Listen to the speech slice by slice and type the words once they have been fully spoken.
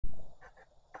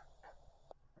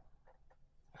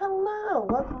Hello,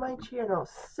 welcome to my channel.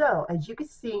 So, as you can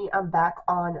see, I'm back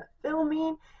on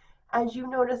filming. As you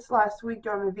noticed last week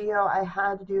during the video, I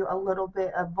had to do a little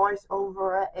bit of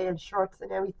voiceover and shorts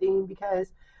and everything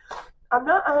because I'm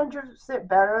not 100%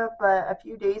 better, but a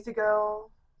few days ago,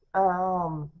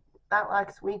 not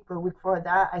last week, but a week before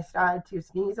that, I started to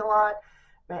sneeze a lot.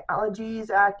 My allergies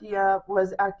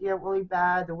was acting up really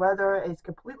bad. The weather is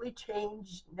completely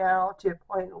changed now to a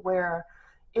point where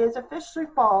it is officially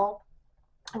fall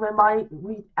and my body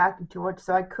reacted to it,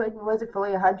 so I wasn't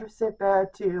feeling 100% better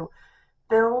to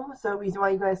film. So the reason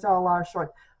why you guys saw a lot of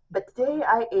shorts. But today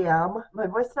I am. My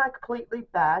voice is not completely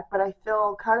back, but I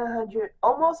feel kind of 100,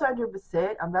 almost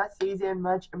 100%. I'm not sneezing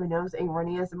much, and my nose ain't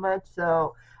running as much.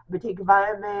 So I've been taking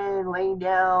vitamin, laying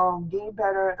down, getting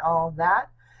better, and all that.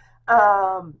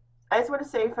 I just want to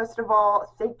say, first of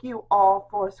all, thank you all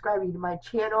for subscribing to my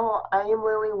channel. I am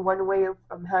literally one way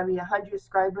from having 100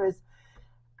 subscribers.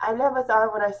 I never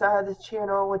thought when I saw this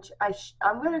channel, which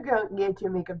I'm gonna go get into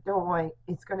makeup. Don't worry,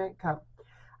 it's gonna come.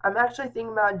 I'm actually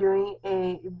thinking about doing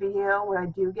a video when I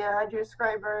do get 100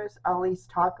 subscribers. I'll at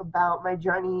least talk about my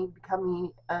journey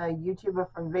becoming a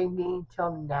YouTuber from beginning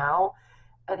till now,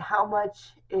 and how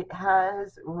much it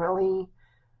has really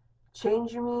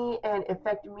changed me and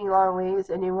affected me in a lot of ways.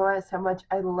 And you realize how much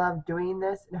I love doing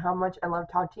this, and how much I love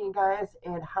talking to you guys,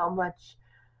 and how much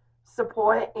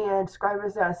support and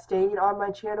subscribers that have stayed on my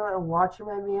channel and watching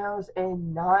my videos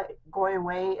and not going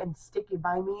away and sticking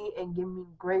by me and giving me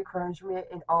great encouragement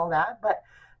and all that. But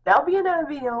that'll be another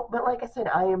video. But like I said,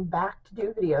 I am back to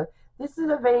do video. This is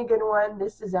a very good one.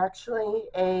 This is actually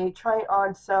a try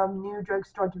on some new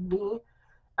drugstore to me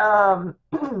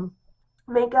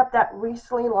makeup that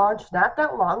recently launched not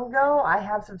that long ago. I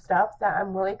have some stuff that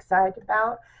I'm really excited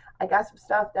about. I got some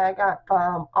stuff that I got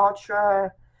from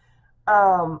Ultra,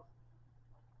 um,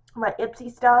 my Ipsy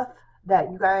stuff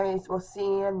that you guys will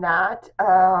see in that,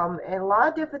 and a lot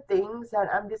of different things that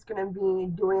I'm just going to be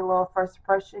doing a little first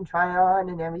impression try on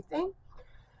and everything.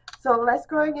 So let's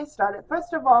go and get started.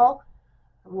 First of all,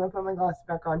 I'm going to put my glasses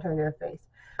back on, turn their face.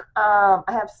 I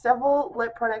have several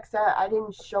lip products that I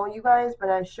didn't show you guys, but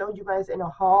I showed you guys in a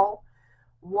haul.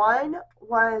 One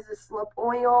was this lip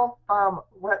oil from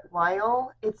Wet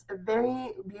Wild. It's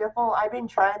very beautiful. I've been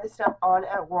trying this stuff on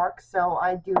at work, so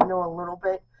I do know a little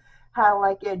bit how I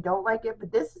like it, don't like it.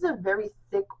 But this is a very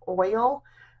thick oil.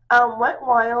 Wet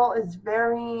Wild is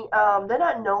very, they're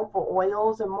not known for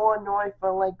oils. They're more known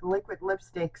for like liquid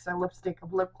lipsticks and lipstick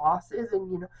of lip glosses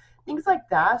and, things like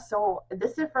that. So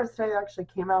this is the first time it actually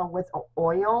came out with an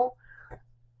oil.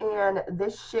 And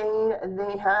this shade,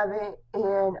 they have it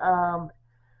in,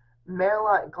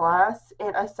 Marilyn glass,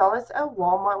 and I saw this at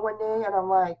Walmart one day, and I'm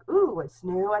like, ooh, it's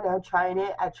new, and I'm trying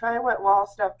it. I tried Wet Wall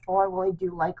stuff before. I really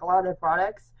do like a lot of the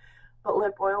products, but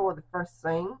lip oil was the first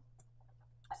thing.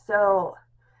 So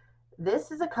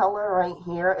this is a color right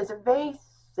here. It's a very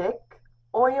thick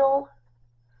oil,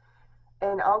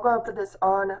 and I'll go put this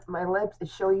on my lips to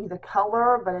show you the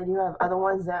color, but I do have other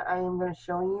ones that I am going to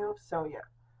show you. So yeah,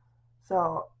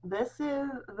 so this is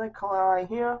the color right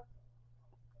here.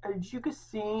 As you can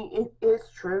see, it is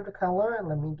true to color. And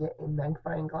let me get a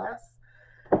magnifying glass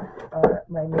on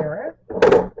my mirror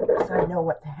so I know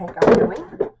what the heck I'm doing.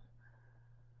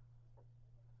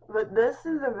 But this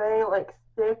is a very like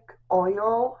thick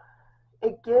oil.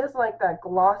 It gives like that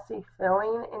glossy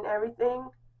feeling and everything.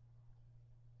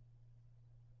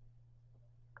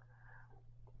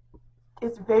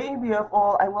 It's very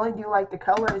beautiful. I really do like the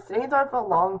color. It stays on for a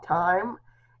long time.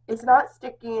 It's not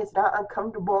sticky. It's not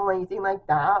uncomfortable or anything like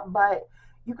that. But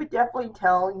you could definitely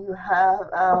tell you have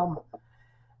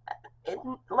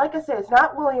like I said, it's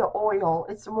not really an oil.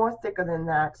 It's more thicker than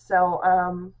that. So,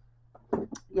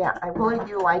 yeah, I really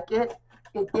do like it.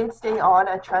 It did stay on.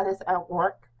 I tried this at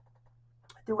work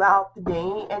throughout the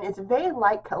day, and it's a very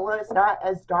light color. It's not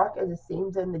as dark as it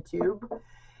seems in the tube.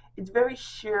 It's very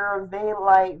sheer, very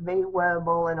light, very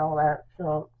wearable, and all that.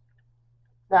 So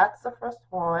that's the first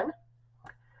one.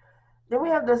 Then we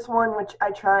have this one, which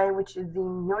I tried, which is the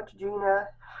Neutrogena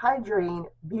Hydrating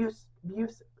Boost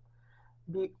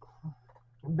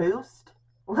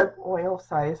Lip Oil.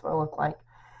 Sorry, that's what it looked like.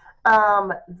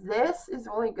 This is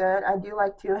really good. I do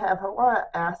like to have hyaluronic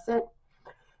acid.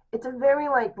 It's a very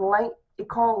like light, it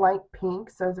called light pink,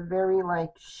 so it's a very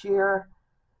like sheer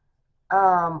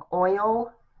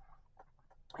oil.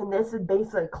 And this is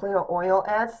basically clear oil. It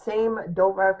has the same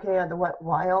doe verification of the Wet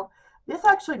Wild. This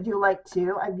I actually do like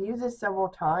too. I've used this several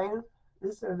times.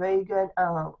 This is a very good.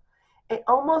 It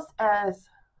almost as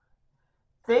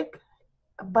thick,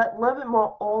 but a little bit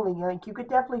more oily. Like you could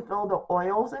definitely feel the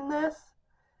oils in this.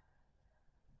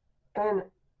 And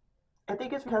I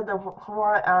think it's because of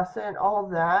hyaluronic acid and all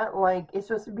that. Like, it's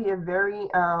supposed to be a very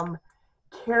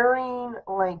caring,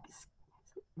 like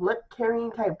lip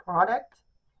caring type product,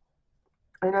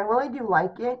 and I really do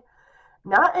like it.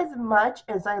 Not as much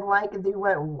as I like the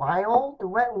Wet Wild. The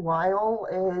Wet Wild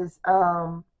is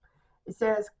it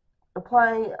says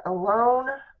apply alone,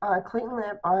 clean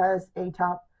lip as a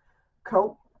top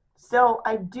coat. So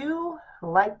I do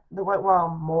like the Wet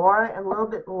Wild more, and a little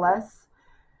bit less.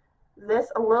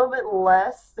 This a little bit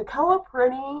less. The color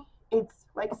pretty. It's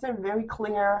like I said, very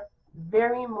clear,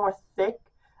 very more thick,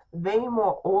 very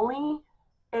more oily,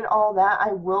 and all that.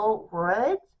 I will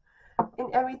wear it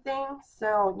and everything.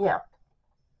 So yeah,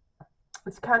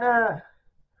 it's kind of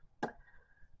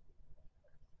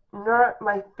not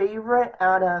my favorite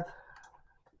out of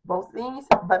both these,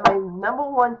 but my number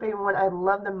one favorite one I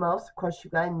love the most, of course, you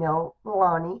guys know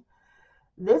Milani.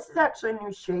 This is actually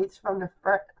new shades from the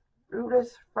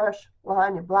Fruitus Fresh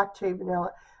line in Black Cherry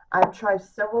Vanilla. I've tried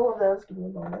several of those. Give me a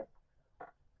moment.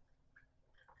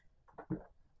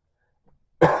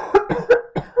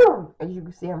 As you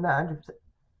can see, I'm not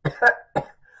 100%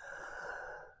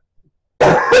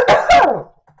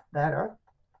 better.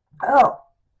 Oh,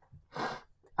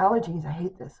 allergies, I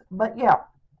hate this. But yeah,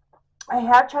 I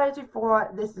have tried it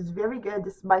before. This is very good.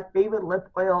 This is my favorite lip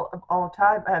oil of all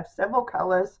time. I have several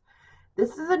colors.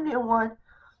 This is a new one.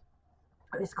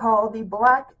 It's called the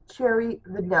Black Cherry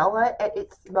Vanilla, and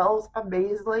it smells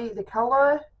amazingly. The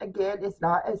color, again, is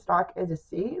not as dark as a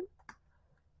sea.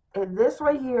 And this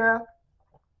right here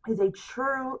is a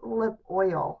true lip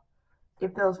oil.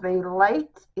 It feels very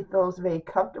light. It feels very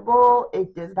comfortable.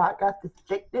 It does not got the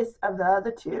thickness of the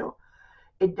other two.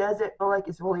 It doesn't feel like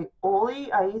it's really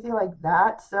oily or anything like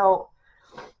that. So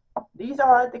these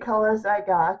are the colors I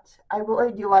got. I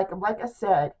really do like them. Like I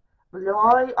said,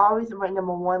 Milani always my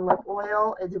number one lip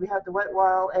oil. And then we have the Wet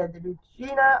Wild and the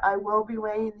Neutrogena. I will be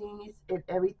wearing these and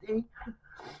everything.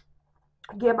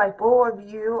 Get my full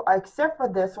review, except for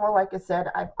this one. Like I said,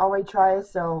 I've already tried,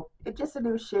 so it's just a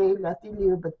new shade, nothing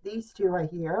new. But these two right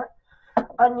here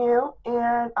are new,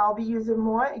 and I'll be using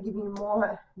more and giving you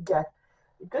more depth.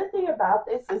 The good thing about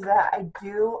this is that I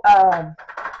do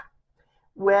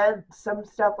wear some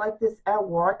stuff like this at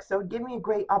work, so give me a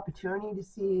great opportunity to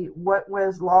see what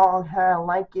wears long, how I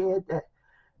like it, the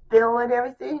feel and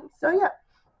everything. So yeah,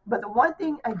 but the one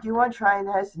thing I do want to try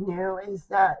that's new is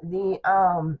that the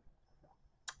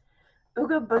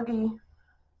Ooga Boogie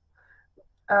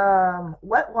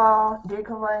Wet Wall did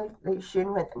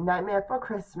collaboration with Nightmare for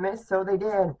Christmas, so they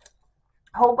did a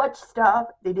whole bunch of stuff.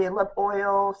 They did lip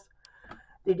oils.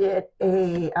 They did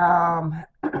a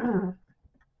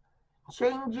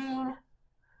changing.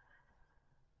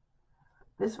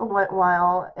 This one went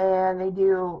wild, and they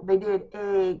did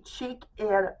a cheek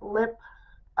and lip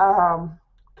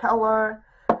color.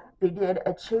 They did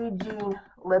a changing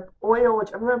lip oil, which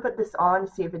I'm going to put this on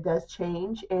to see if it does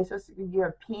change. And it's supposed to give you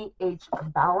a pH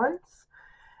balance.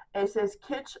 And it says,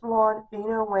 Kitsch Lawn,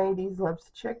 feeding away these lips,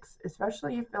 chicks,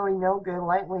 especially you feeling no good,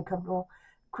 lightweight, comfortable,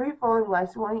 cream flowing,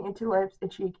 light swelling into lips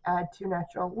and cheek, add to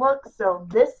natural look. So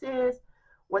this is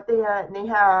what they had. They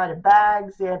had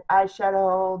bags, they had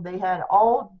eyeshadow, they had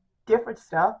all different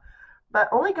stuff. But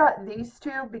only got these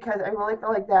two because I really feel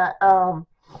like that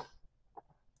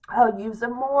I'll use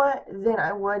them more than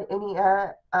I would any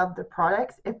of the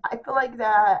products. If I feel like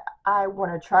that I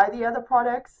want to try the other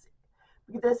products,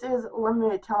 this is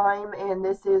limited time and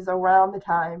this is around the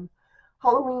time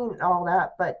Halloween and all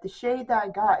that, but the shade that I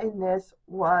got in this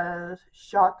was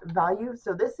shock value.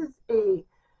 So this is a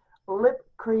lip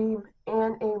cream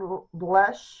and a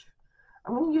blush.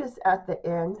 I'm going to use at the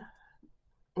end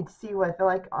and see what I feel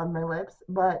like on my lips,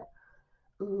 but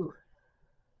ooh,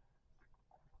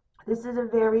 this is a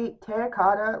very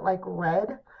terracotta like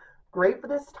red, great for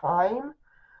this time,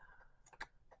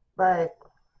 but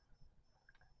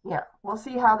yeah, we'll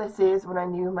see how this is when I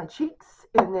do my cheeks.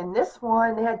 And then this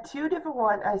one, they had two different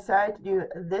ones. I decided to do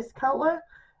this color,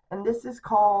 and this is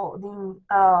called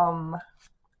the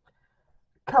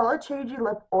color changing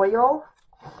lip oil.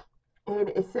 And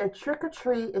it said trick or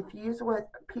treat if used with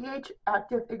pH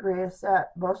active ingredients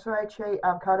that moisturize cherry,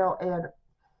 avocado, and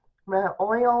red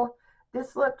oil.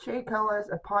 This lip shade colors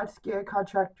upon skin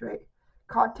contact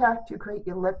to create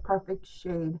your lip perfect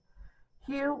shade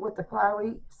hue with the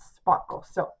flowery sparkle.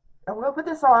 So I'm going to put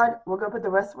this on. We're going to put the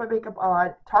rest of my makeup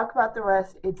on, talk about the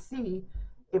rest, and see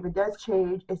if it does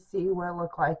change and see what it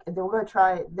looks like. And then we're going to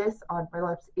try this on my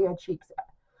lips and cheeks.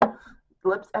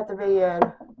 Lips at the very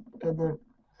end, and then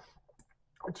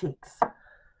cheeks.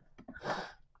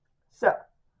 So,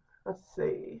 let's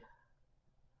see.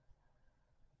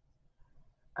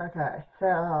 Okay,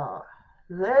 now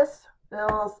this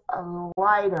feels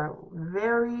lighter,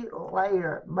 very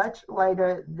lighter, much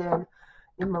lighter than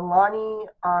the Milani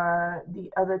or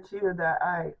the other two that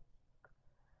I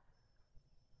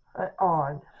put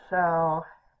on. So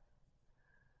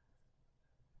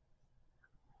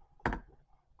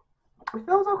it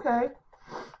feels okay.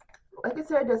 Like I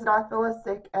said, it does not feel as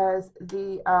thick as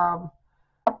the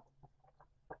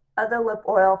other lip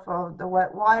oil from the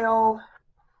Wet Wild.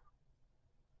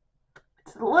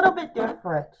 It's a little bit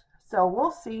different. So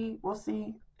we'll see. We'll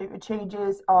see if it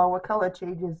changes or what color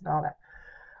changes and all that.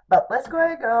 But let's go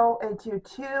ahead and go into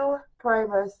two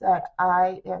primers that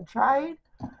I have tried.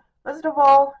 First of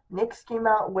all, NYX came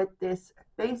out with this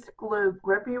face glue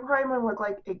grippy primer, look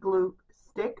like a glue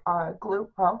stick or a glue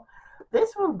pump.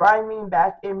 This will bring me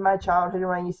back in my childhood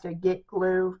when I used to get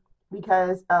glue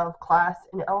because of class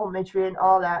in elementary and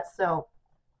all that. So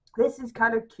this is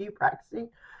kind of cute practicing.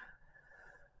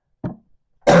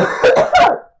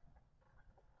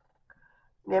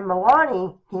 Then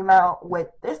Milani came out with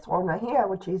this one right here,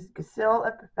 which is Conceal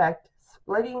and Perfect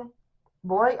Splitting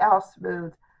Blur Out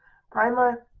Smooth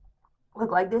Primer.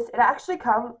 Look like this. It actually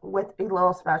comes with a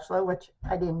little spatula, which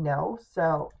I didn't know.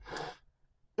 So,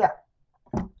 yeah.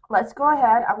 Let's go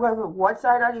ahead. I'm going to put one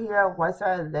side on here, one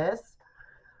side of this.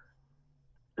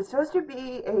 It's supposed to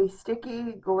be a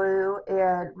sticky glue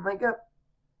and makeup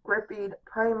gripping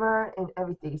primer and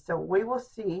everything. So we will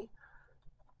see.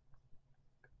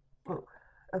 Ooh,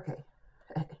 okay.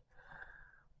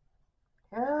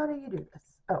 How do you do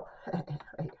this? Oh,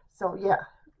 right. So yeah.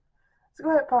 Let's go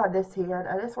ahead and put on this hand.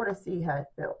 I just want to see how it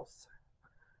feels.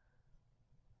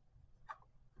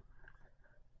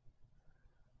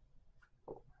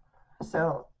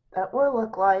 So that will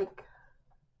look like.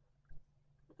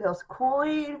 Feels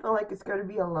cooling. Feel like it's going to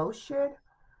be a lotion.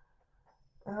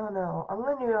 I don't know. I'm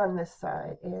going to do it on this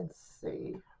side and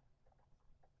see.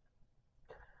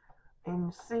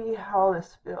 And see how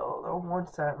this feels on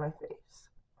one side of my face.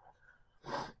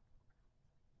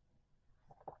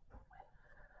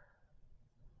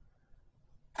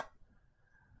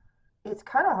 It's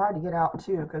kind of hard to get out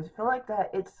too because I feel like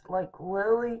that it's like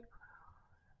literally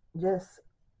just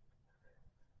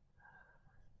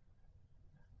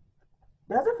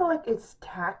doesn't feel like it's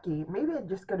tacky. Maybe it's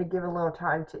just gonna give it a little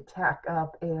time to tack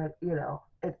up and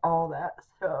and all that.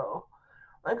 So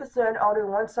like I said, I'll do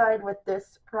one side with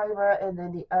this primer and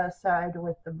then the other side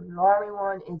with the Milani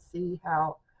one and see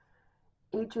how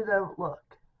each of them look.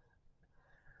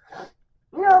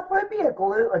 It might be a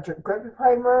grippy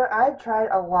primer. I've tried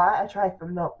a lot. I tried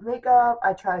from Milk Makeup.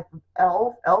 I tried from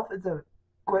Elf. Elf is a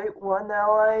great one that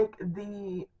I like.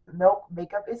 The Milk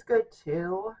Makeup is good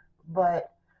too,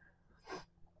 but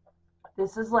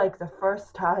this is like the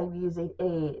first time using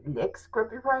a NYX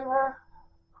grippy primer.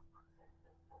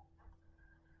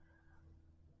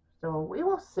 So we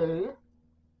will see.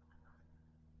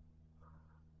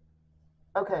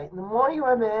 Okay, the more you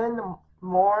rub it in, the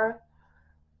more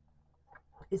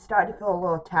it's starting to feel a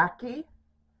little tacky.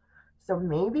 So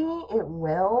maybe it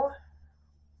will.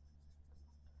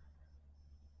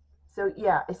 So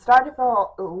yeah, it's starting to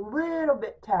feel a little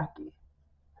bit tacky.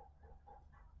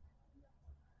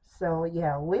 So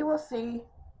yeah, we will see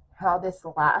how this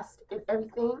lasts and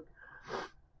everything.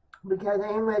 Because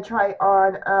I'm going to try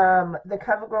on the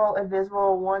CoverGirl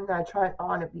Invisible one that I tried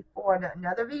on it before in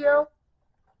another video.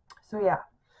 So yeah.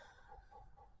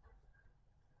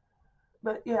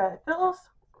 But yeah, it feels,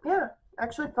 yeah,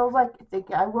 actually feels like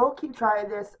I will keep trying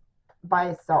this by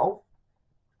itself,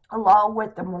 along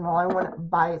with the Milani one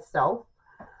by itself.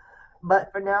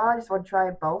 But for now, I just want to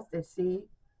try both and see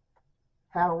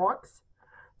how it works.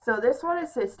 So this one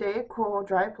is to stay cool,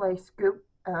 dry place, scoop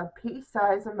a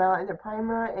pea-sized amount in the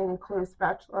primer and include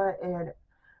spatula and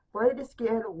blade the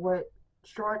skin with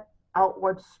short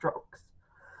outward strokes.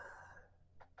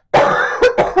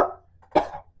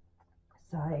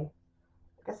 Sorry.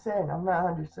 Like I said, I'm not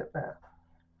 100% bad.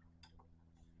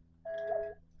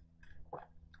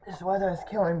 This weather is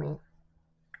killing me.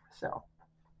 So,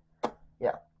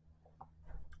 yeah.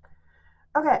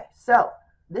 Okay, so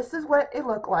this is what it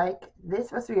looked like. This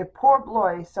supposed to be a pore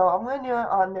bloy, so I'm going to do it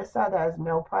on this side that has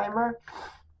no primer.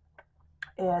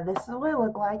 And this is what it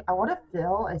looked like. I want to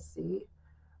feel and see.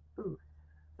 Ooh,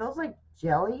 feels like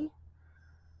jelly.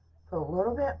 Put a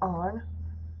little bit on.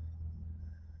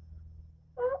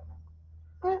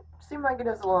 Seems like it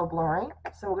is a little blurring.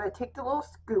 So we're going to take the little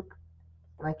scoop,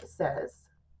 like it says.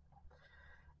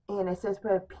 And it says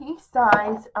put a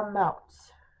pea-sized amount.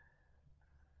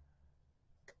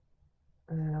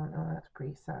 I don't know, that's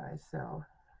pre-sized, so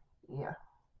yeah.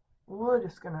 We're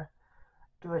just gonna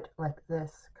do it like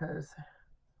this because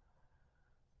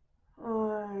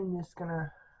I'm just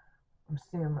gonna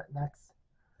assume that's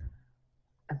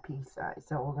a pea size.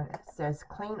 So we're gonna, it says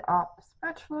clean up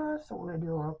spatula, so we're gonna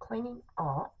do a little cleaning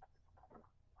up.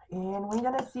 And we're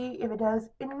gonna see if it does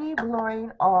any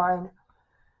blurring on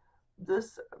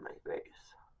this side of my face.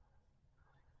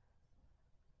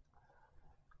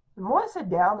 The more I sit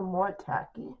down, the more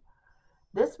tacky.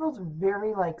 This feels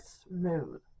very like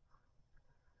smooth.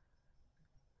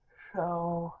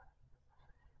 So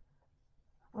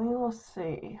we will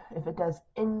see if it does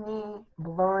any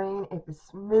blurring, if it's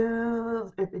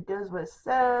smooth, if it does what it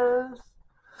says.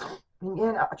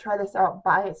 Again, I'll try this out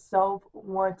by itself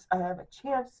once I have a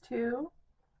chance to.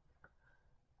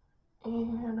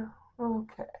 And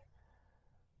okay.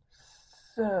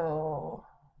 So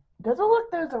doesn't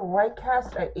look there's a white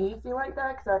cast or anything like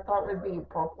that, because I thought it would be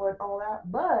purple and all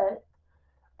that, but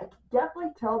I can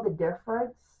definitely tell the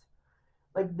difference.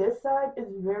 Like this side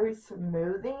is very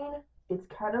smoothing. It's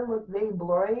kind of look very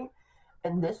blurry,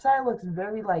 and this side looks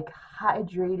very like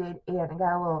hydrated and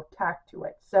got a little tack to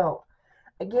it. So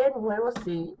again, we will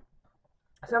see.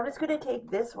 So I'm just gonna take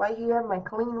this right here, my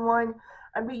clean one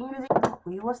I've been using.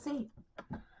 We will see.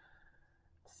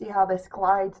 See how this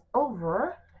glides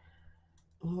over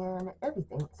and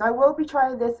everything. So I will be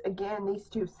trying this again, these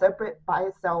two separate by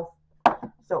itself.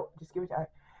 So just give it time.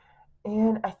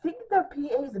 And I think the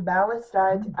PA's balanced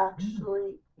diet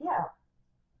actually, yeah,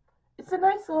 it's a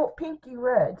nice little pinky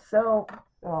red. So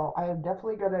I am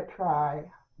definitely gonna try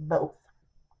both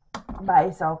by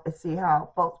itself and see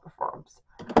how both performs.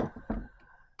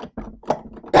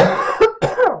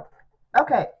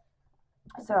 Okay,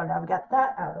 so now we got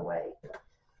that out of the way.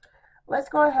 Let's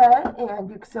go ahead and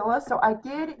do concealer. So I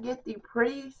did get the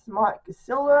Pretty Smart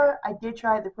concealer. I did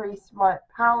try the Pretty Smart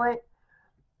palette,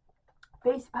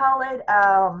 face palette,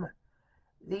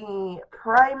 the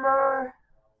primer,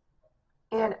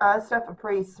 and other stuff are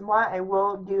Pretty Smart. I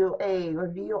will do a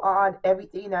review on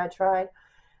everything that I tried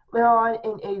later on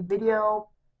in a video.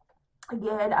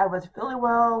 Again, I was feeling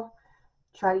well,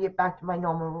 trying to get back to my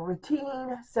normal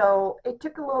routine, so it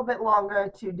took a little bit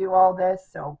longer to do all this,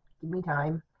 so give me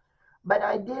time. But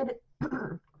I did,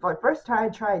 for the first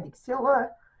time, try the concealer.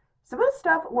 Some of the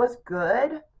stuff was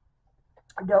good,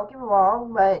 don't get me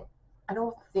wrong, but I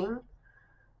don't think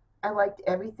I liked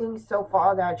everything so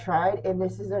far that I tried, and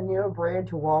this is a new brand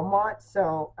to Walmart,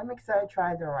 so I'm excited to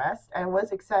try the rest. I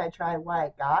was excited to try what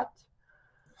I got.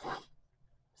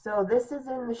 So this is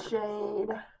in the shade,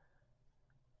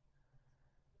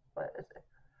 what is it,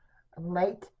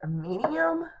 light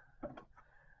medium,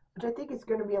 which I think is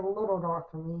going to be a little dark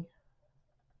for me.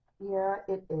 Yeah,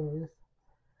 it is.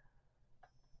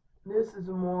 This is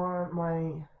more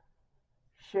my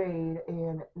shade,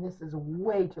 and this is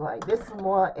way too light. This is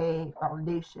more a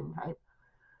foundation type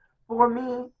for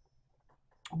me,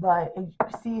 but as you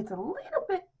can see, it's a little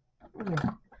bit,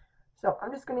 yeah. So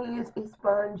I'm just going to use a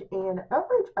sponge, and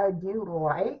average I do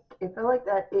like. I feel like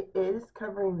that it is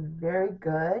covering very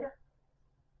good.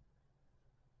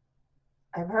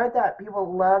 I've heard that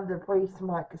people love the Pretty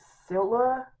Smart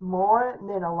concealer more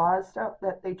than a lot of stuff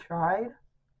that they tried.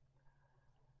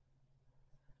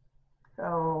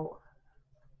 So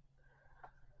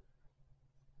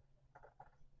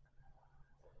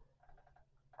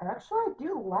actually, I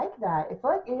do like that. I feel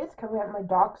like it is covering up my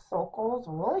dark circles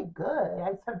really good.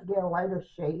 I just have to get a lighter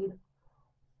shade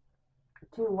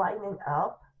to lighten it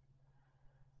up.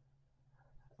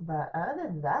 But other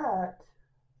than that,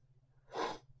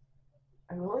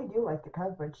 I really do like the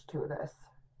coverage to this.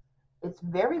 It's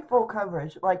very full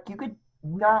coverage. Like, you could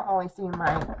not only see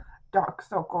my dark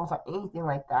circles or anything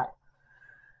like that.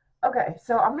 Okay,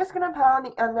 so I'm just going to put on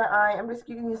the under eye. I'm just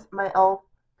going to use my e.l.f.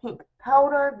 pink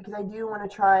powder because I do want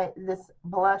to try this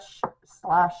blush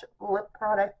slash lip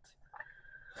product.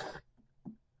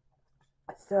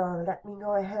 So let me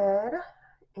go ahead,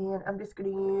 and I'm just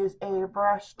going to use a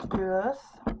brush to do this.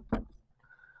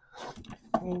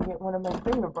 And get one of my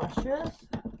favorite brushes,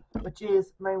 which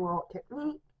is my Will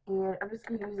Technique. And I'm just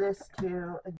going to use this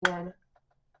to, again,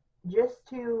 just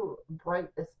to brighten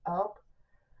this up.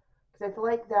 Because I feel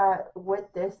like that with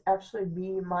this actually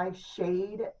be my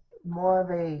shade, more of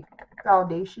a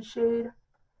foundation shade.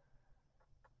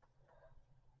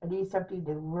 I need something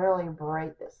to really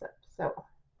brighten this up. So,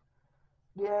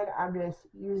 again, I'm just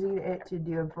using it to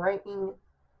do a brightening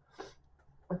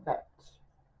effect.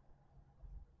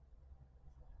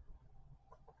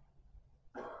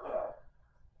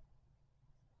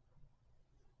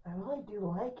 I really do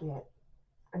like it.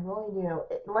 I really do.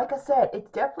 Like I said,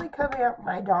 it's definitely covering up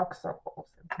my dark circles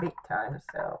big time,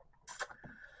 so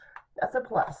that's a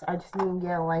plus. I just need to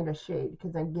get a lighter shade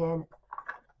because, again,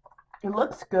 it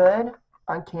looks good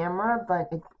on camera, but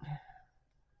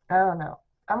I don't know.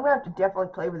 I'm going to have to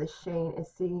definitely play with the shade and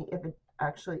see if it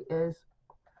actually is.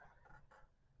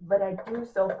 But I do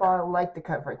so far like the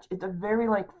coverage. It's a very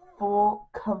like full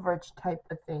coverage type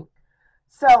of thing.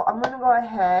 So I'm going to go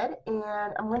ahead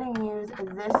and I'm going to use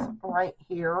this right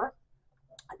here.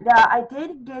 Now I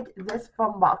did get this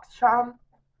from boyxcharm.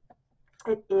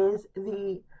 It is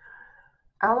the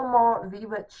Alamo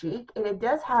Viva Cheek, and it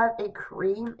does have a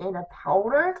cream and a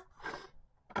powder.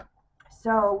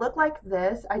 So look like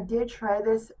this. I did try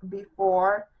this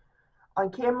before on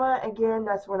camera. Again,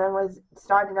 that's when I was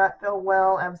starting not feel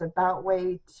well. I was about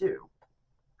way to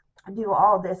do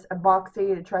all this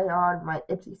unboxing to try on my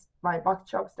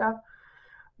boyxcharm stuff.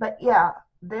 But yeah,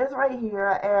 this right here,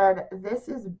 and this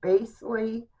is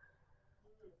basically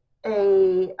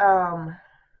a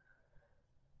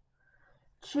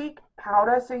cheek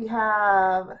powder. So you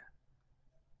have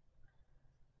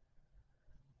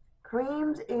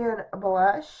creams and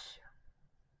blush.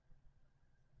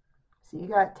 So you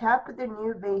got tap with the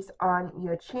new base on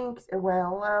your cheeks and wear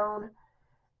alone.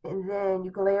 And then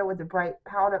you can layer with the bright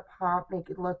powder pop, make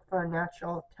it look for a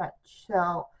natural touch.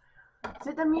 So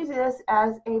since I'm using this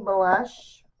as a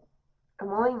blush, I'm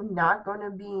really not going to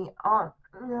be on.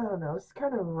 I don't know, it's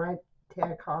kind of red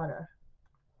terracotta.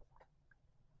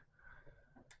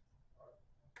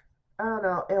 I don't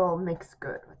know, it'll mix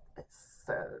good with this.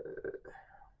 So,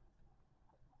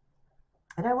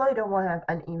 and I really don't want to have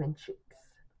uneven cheeks.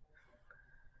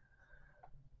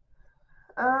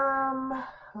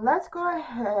 Let's go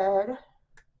ahead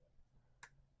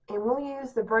and we'll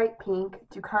use the bright pink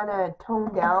to kind of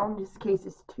tone down just in case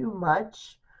it's too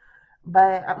much.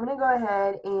 But I'm going to go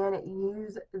ahead and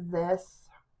use this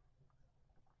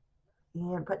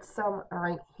and put some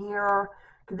right here.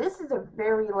 This is a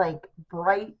very like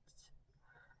bright,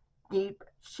 deep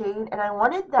shade, and I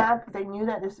wanted that because I knew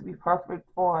that this would be perfect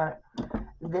for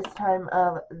this time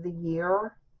of the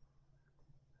year.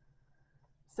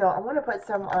 So I'm going to put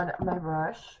some on my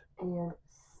brush and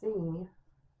see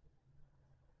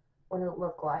what it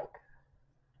looked like.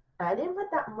 I didn't put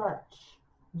that much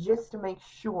just to make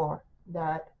sure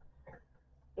that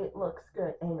it looks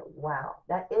good. And wow,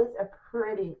 that is a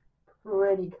pretty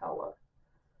color.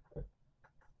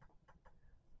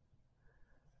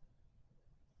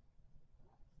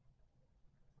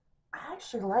 I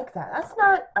actually like that. That's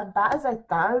not as bad as I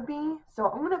thought it would be. So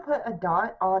I'm going to put a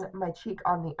dot on my cheek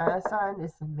on the other side.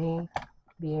 This may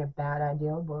be a bad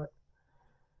idea, but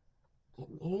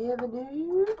you never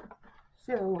know.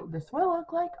 So this will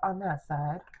look like on that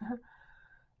side.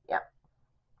 Yep.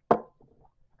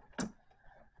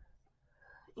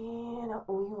 And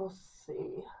we will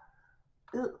see.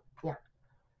 Ugh, yeah.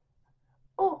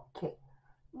 Okay.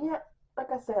 Yeah,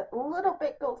 like I said, a little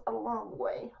bit goes a long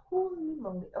way. Holy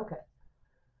moly. Okay.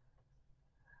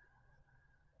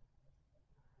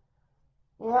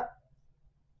 Yep.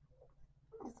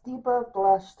 It's deeper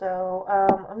blush, so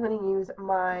I'm going to use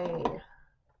my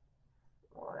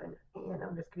one, and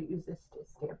I'm just going to use this to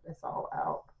stamp this all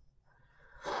out.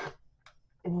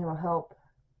 And it'll help,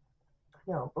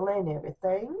 you know, blend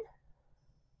everything.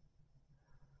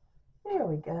 There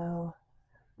we go.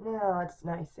 Now it's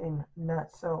nice and not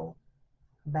so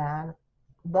bad.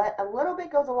 But a little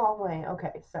bit goes a long way.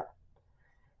 Okay, so,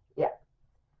 yeah.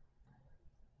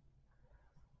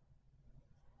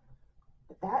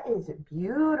 That is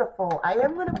beautiful. I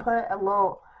am going to put a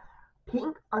little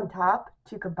pink on top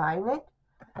to combine it.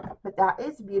 But that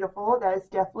is beautiful. That is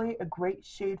definitely a great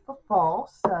shade for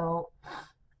fall. So,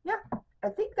 yeah. I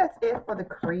think that's it for the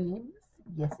creams.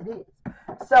 Yes, it is.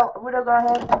 So, I'm going to go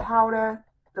ahead and powder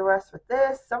the rest with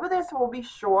this. Some of this will be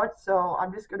short, so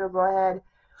I'm just going to go ahead.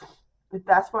 If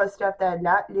that's for stuff that I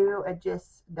not do, and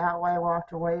just that way I won't have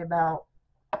to worry about,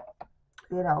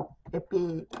 you know, it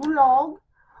being too long.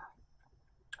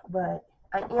 But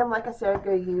I am, like I said,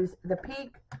 going to use the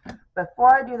pink.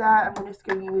 Before I do that, I'm just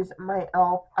going to use my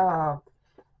e.l.f.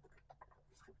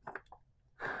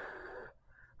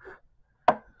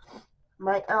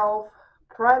 My e.l.f.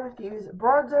 Prime Infused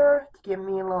Bronzer to give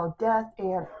me a little depth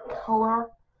and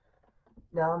color.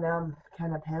 Now I'm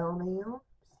kind of pale now.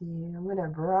 See, I'm going to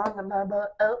bronze my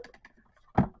butt up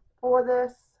for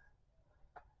this.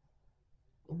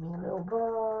 Give me a little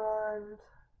bronze.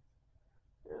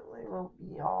 It won't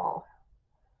be all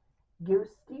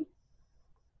ghosty.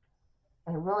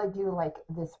 I really do like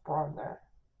this bronzer.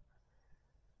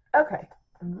 Okay,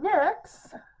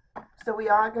 next, so we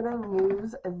are going to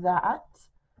use that.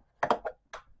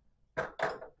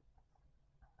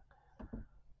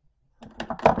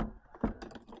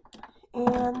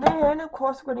 And then, of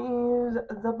course, we're going to use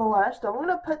the blush. So I'm going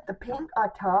to put the pink on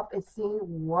top and see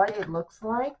what it looks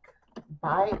like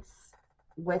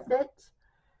with it.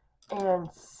 and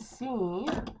see.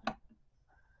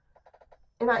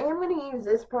 And I am going to use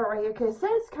this part right here because it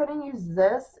says kind of use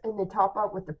this and then top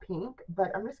up with the pink,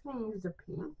 but I'm just going to use the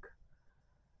pink.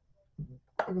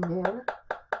 And again,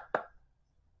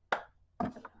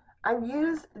 I've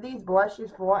used these blushes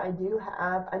before. I do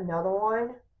have another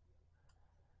one.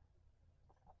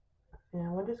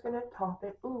 And we're just going to top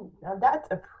it. Ooh, now that's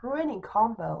a pretty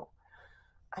combo.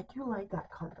 I do like that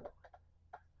combo.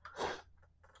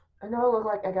 I know it looks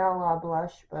like I got a lot of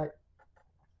blush, but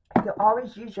you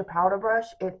always use your powder brush.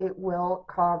 It will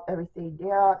calm everything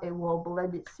down. It will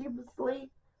blend it seamlessly.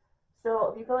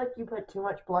 So if you feel like you put too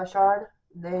much blush on,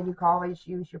 then you can always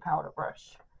use your powder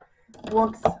brush.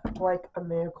 Looks like a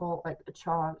miracle, like a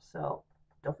charm, so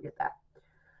don't forget that.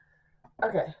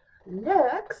 Okay,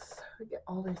 next, we get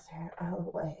all this hair out of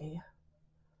the way.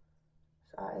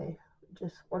 Sorry,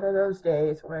 just one of those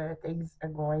days where things are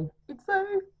going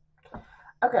insane.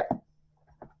 Okay,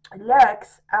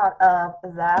 next, out of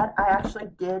that, I actually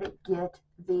did get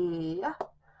the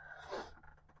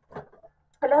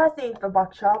another thing for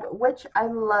boyxcharm, which I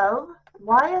love,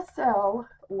 YSL,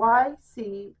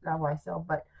 YC, not YSL,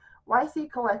 but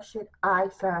YC Collection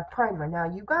Eyeshadow Primer. Now,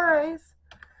 you guys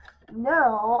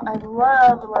know I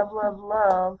love, love, love,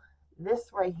 love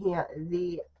this right here,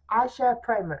 the eyeshadow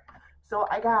primer. So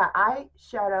I got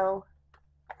eyeshadow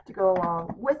to go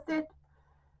along with it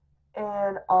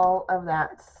and all of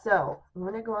that. So I'm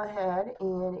going to go ahead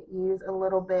and use a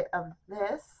little bit of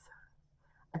this.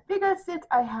 I figured since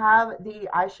I have the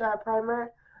eyeshadow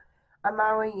primer, I'm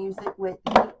going to use it with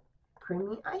the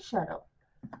creamy eyeshadow.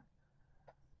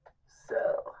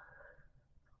 So,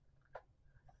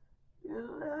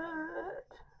 that.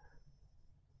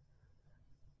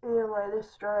 And while this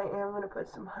is dry, I'm going to put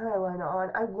some highlighter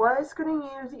on. I was going to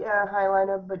use the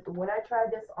highlighter, but when I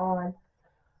tried this on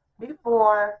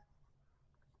before,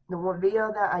 the one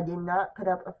video that I did not put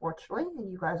up, unfortunately,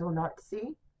 and you guys will not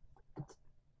see,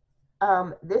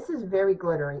 this is very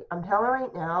glittery. I'm telling you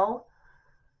right now,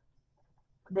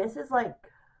 this is like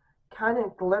kind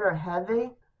of glitter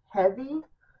heavy,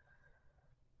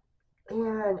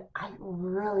 and I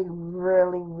really,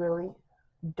 really, really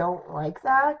don't like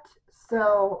that.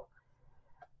 So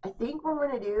I think what I'm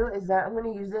going to do is that I'm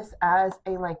going to use this as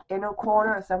a like inner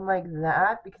corner or something like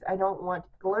that, because I don't want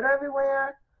glitter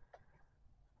everywhere.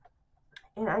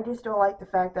 And I just don't like the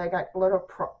fact that I got glitter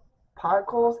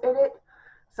particles in it.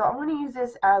 So I'm going to use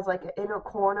this as like an inner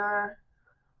corner,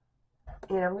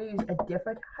 and I'm going to use a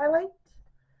different highlight.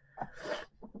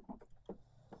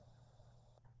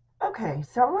 Okay,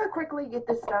 so I'm going to quickly get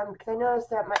this done because I noticed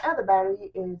that my other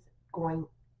battery is going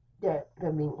dead,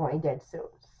 going dead soon.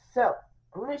 So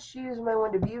I'm going to choose my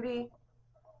Wonder Beauty,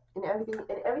 and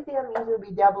everything I'm using will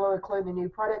be down below, including the new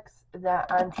products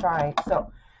that I'm trying.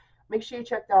 So make sure you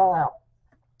check that all out.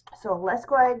 So let's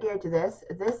go ahead and get into this.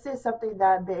 This is something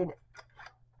that I've been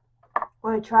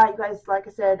going to try. You guys, like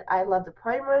I said, I love the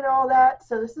primer and all that.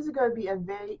 So this is going to be a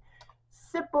very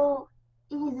simple,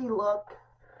 easy look.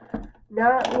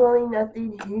 Not really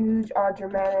nothing huge or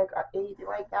dramatic or anything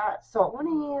like that. So I'm going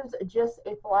to use just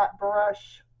a flat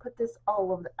brush. Put this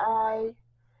all over the eye.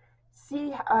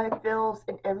 See how it feels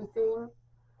and everything.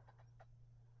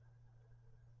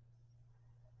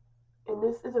 And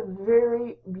this is a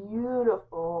very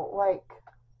beautiful, like,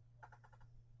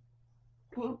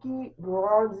 pinky,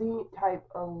 bronzy type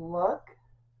of look.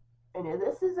 And if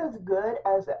this is as good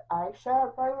as an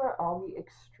eyeshadow primer, I'll be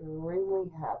extremely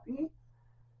happy.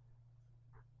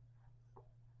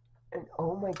 And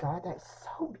oh my god, that's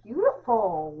so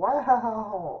beautiful.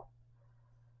 Wow.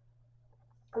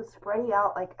 I'm spraying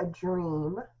out like a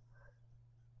dream.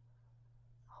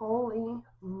 Holy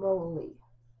moly.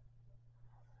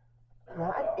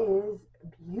 That is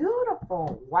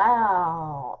beautiful.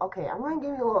 Wow. Okay, I'm going to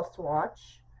give you a little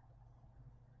swatch.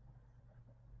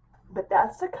 But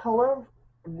that's the color,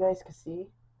 you guys can see,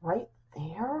 right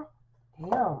there.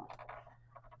 Damn.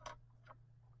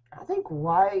 I think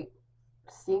YC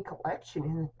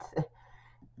Collection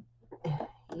is,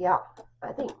 yeah,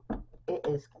 I think it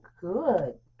is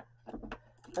good.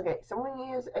 Okay, so I'm going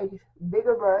to use a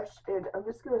bigger brush, and I'm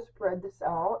just going to spread this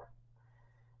out.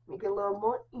 Make it a little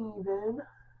more even.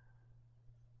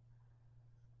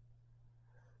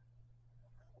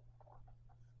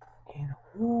 And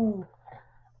ooh,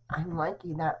 I'm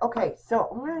liking that. Okay, so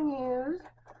I'm going to use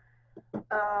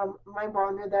my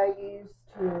bronzer that I used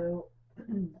to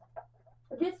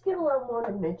just get a little more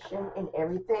dimension in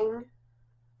everything.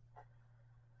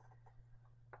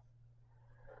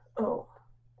 Oh,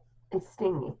 it's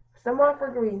stingy. For some odd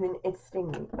reason, it's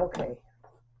stingy. Okay,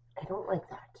 I don't like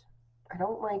that. I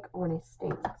don't like when it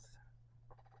stings.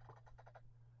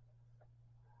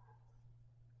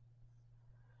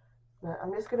 But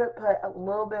I'm just going to put a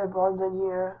little bit of bronze in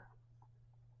here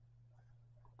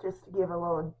just to give a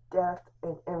little depth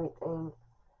and everything.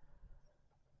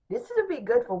 This is be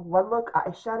good for one look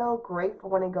eyeshadow, great for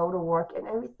when I go to work and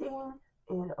everything.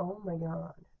 And oh my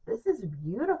god, this is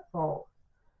beautiful.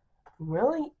 It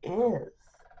really is.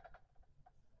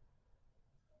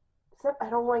 Except I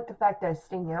don't like the fact that it's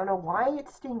stinging. I don't know why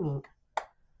it's stinging.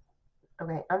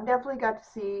 Okay, I'm definitely got to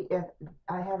see if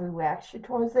I have a reaction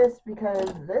towards this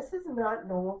because this is not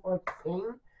normal for a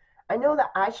sting. I know the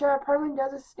eyeshadow primer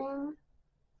does a sting.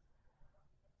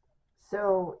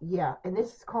 So yeah, and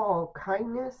this is called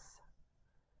Kindness.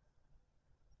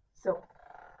 So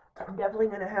I'm definitely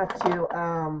gonna have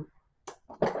to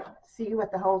see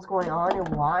what the hell's going on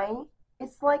and why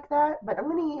it's like that. But I'm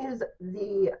gonna use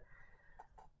the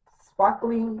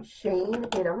sparkly shade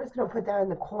and I'm just gonna put that in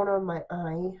the corner of my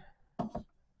eye.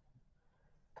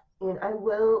 And I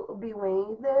will be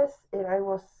weighing this and I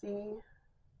will see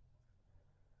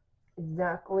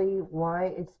exactly why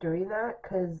it's doing that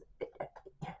because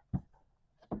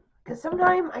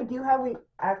sometimes I do have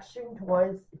reaction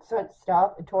towards certain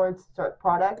stuff and towards certain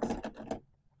products.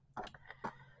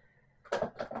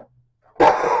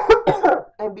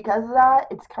 And because of that,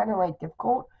 it's kind of like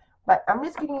difficult. But I'm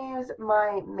just going to use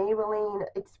my Maybelline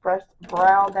Express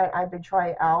Brow that I've been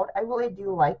trying out. I really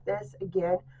do like this.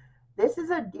 Again, this is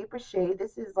a deeper shade.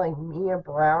 This is like Mia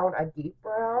Brown, a deep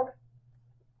brown.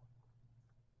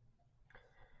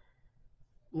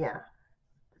 Yeah.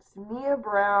 It's Mia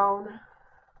Brown.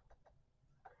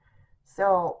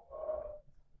 So,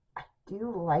 I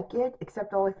do like it,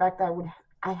 except the only fact that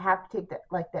I have to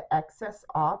take the excess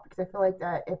off because I feel like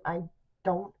that if I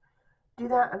don't do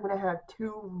that, I'm gonna have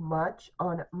too much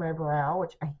on my brow,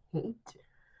 which I hate.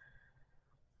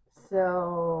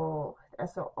 So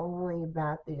that's the only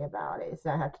bad thing about it is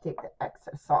that I have to take the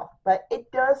excess off. But it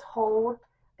does hold.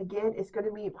 Again, it's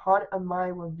gonna be part of my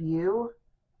review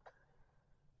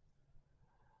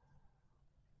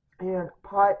and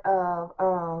part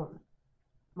of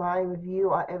my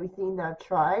review on everything that I've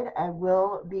tried. I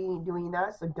will be doing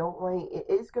that, so don't worry. It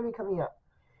is gonna be coming up.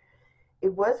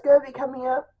 It was gonna be coming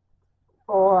up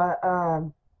for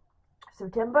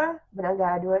September, but I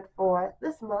gotta do it for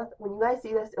this month. When you guys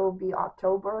see this, it will be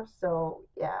October. So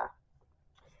yeah,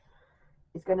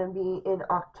 it's gonna be in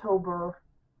October,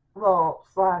 well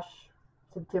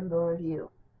 / September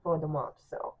review for the month.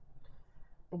 So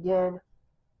again,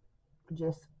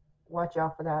 just watch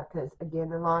out for that because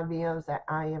again, a lot of videos that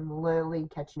I am literally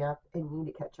catching up and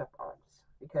need to catch up on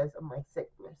because of my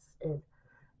sickness and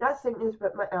not sickness,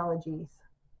 but my allergies.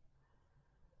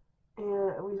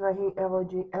 And the reason I hate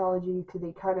allergy because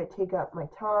they kind of take up my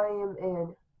time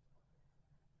and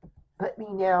put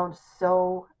me down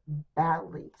so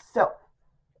badly. So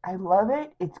I love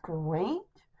it. It's great.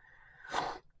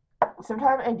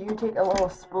 Sometimes I do take a little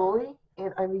spoolie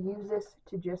and I will use this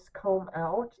to just comb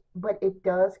out, but it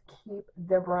does keep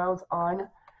the brows on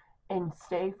and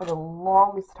stay for the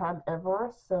longest time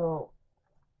ever. So,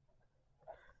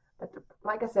 but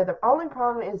like I said, the only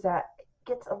problem is that it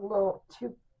gets a little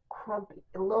too crumpy,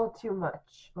 a little too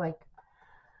much. Like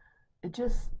it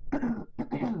just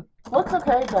looks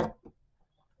okay, but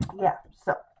yeah.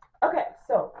 So okay,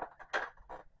 so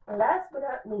last but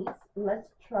not least, let's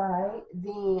try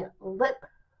the lip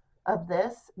of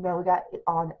this. Now we got it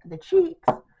on the cheeks.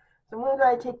 So I'm going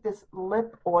to take this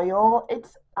lip oil.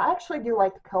 I actually do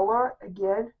like the color.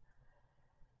 Again,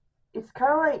 it's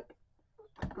kind of like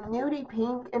nudie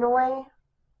pink in a way.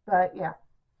 But yeah,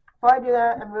 before I do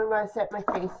that, I'm going to set my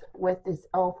face with this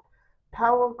e.l.f.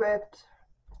 Power Gripped.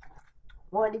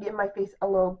 Wanted to give my face a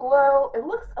little glow. It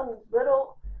looks a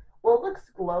little, well, it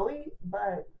looks glowy,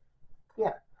 but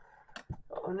yeah.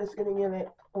 So I'm just going to give it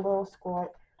a little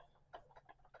squirt.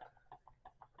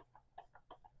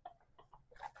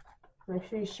 Make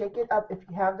sure you shake it up if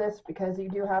you have this because you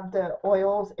do have the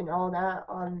oils and all that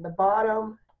on the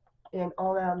bottom and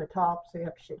all that on the top, so you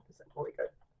have to shake this up really good.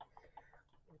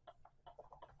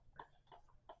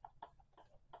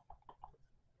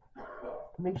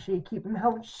 Make sure you keep your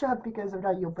mouth shut because if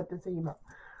not, you'll put this in your mouth.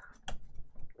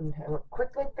 Okay, we'll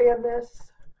quickly fan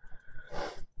this.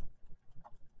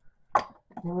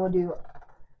 Then we'll do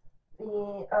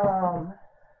the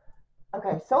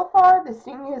okay, so far the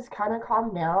stinging has kind of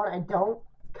calmed down. I don't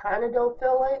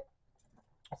feel it.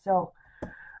 So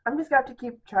I'm just going to have to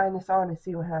keep trying this on to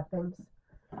see what happens.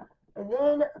 And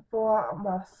then for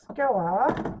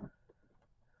mascara,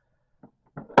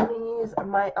 I'm going to use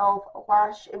my e.l.f.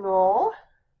 Lash and Roll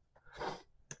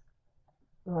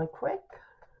really quick.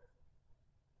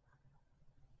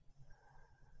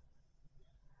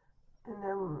 And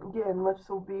then again, lips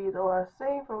will be the last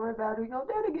thing for my battery go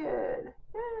dead again.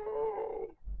 Yay!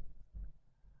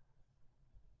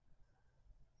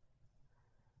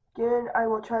 Again, I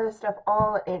will try this stuff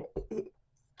all in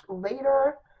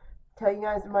later. Tell you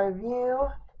guys my view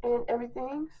and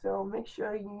everything. So make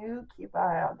sure you keep an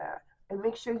eye on that. And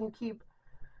make sure you keep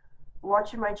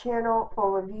watching my channel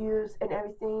for reviews and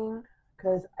everything.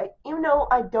 Because even though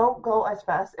I don't go as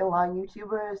fast as a lot of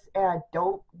YouTubers and I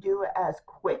don't do it as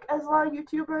quick as a lot of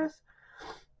YouTubers,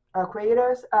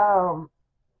 creators, I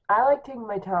like taking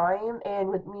my time, and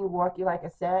with me working, like I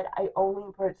said, I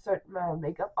only put a certain amount of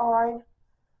makeup on.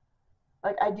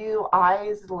 Like, I do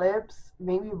eyes, lips,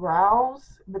 maybe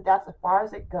brows, but that's as far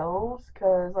as it goes,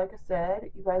 because, like I said,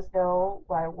 you guys know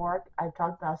where I work. I've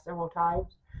talked about it several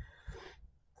times.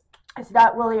 It's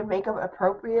not really makeup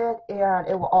appropriate, and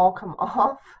it will all come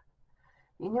off.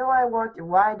 You know I worked and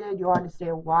why I did, you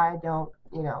understand why I don't,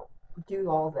 do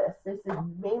all this. This is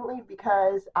mainly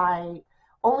because I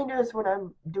only do this when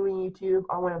I'm doing YouTube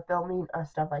or when I'm filming or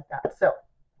stuff like that. So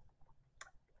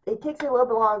it takes me a little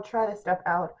bit long to try this stuff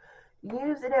out,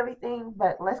 use and everything,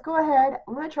 but let's go ahead.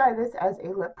 I'm going to try this as a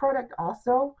lip product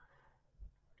also.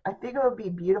 I think it would be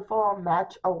beautiful,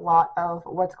 match a lot of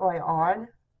what's going on,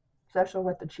 especially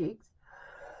with the cheeks.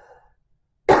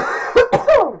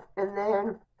 And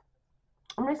then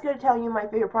I'm just going to tell you my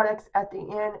favorite products at the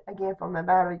end, again, for my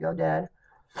battery go dead.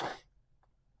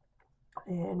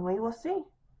 And we will see.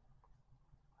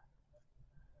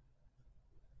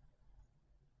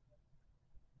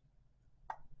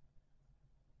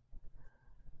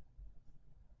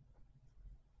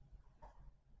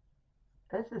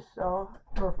 This is so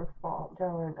perfect fall. I'm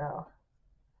telling you right now.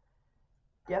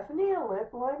 Definitely a lip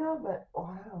liner, but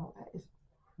wow, that is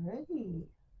pretty.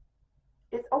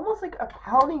 It's almost like a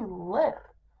pouting lip.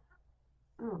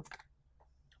 I'm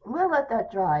gonna let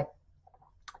that dry.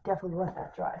 Definitely let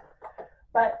that dry.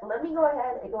 But let me go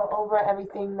ahead and go over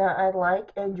everything that I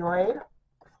like, enjoyed.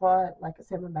 For, like I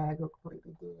said, my bag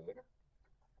completely did.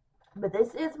 But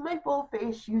this is my full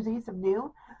face using some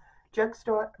new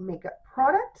drugstore makeup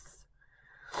products.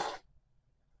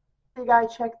 You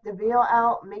guys check the video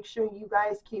out. Make sure you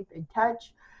guys keep in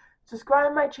touch. Subscribe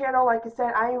to my channel. Like I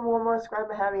said, I am one more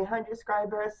subscriber, having 100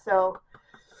 subscribers. So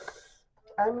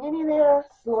I'm getting there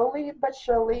slowly but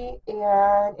surely.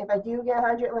 And if I do get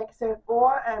 100, like I said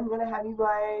before, I'm going to have you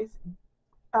guys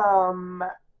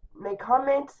make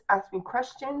comments, ask me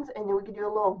questions, and then we can do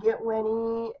a little get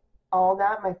ready, all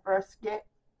that. My first get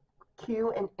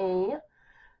Q&A.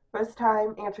 First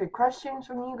time answering questions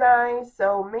from you guys.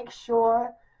 So make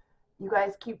sure you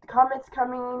guys keep the comments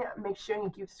coming. Make sure you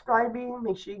keep subscribing.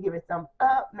 Make sure you give it a thumb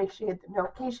up. Make sure you hit the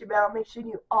notification bell. Make sure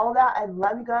you do all that. I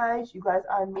love you guys. You guys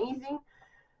are amazing.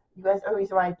 You guys are the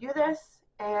reason why I do this.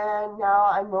 And now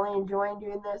I'm really enjoying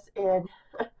doing this. And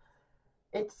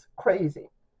it's crazy.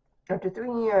 After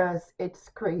 3 years, it's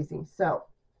crazy. So,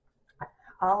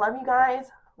 I love you guys.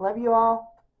 Love you all.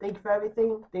 Thank you for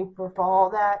everything. Thank you for all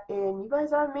that. And you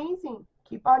guys are amazing.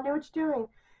 Keep on doing what you're doing.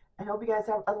 I hope you guys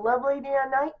have a lovely day or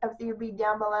night. Everything will be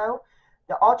down below.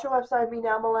 The Ultra website will be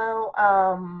down below.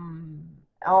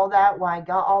 All that, why I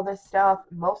got all this stuff.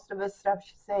 Most of this stuff, I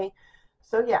should say.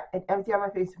 So, yeah, and everything on my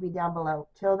face will be down below.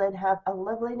 Till then, have a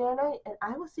lovely day or night. And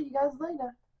I will see you guys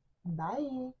later.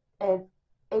 Bye. And,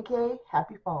 aka,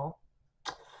 happy fall.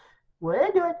 What are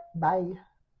you doing? Bye.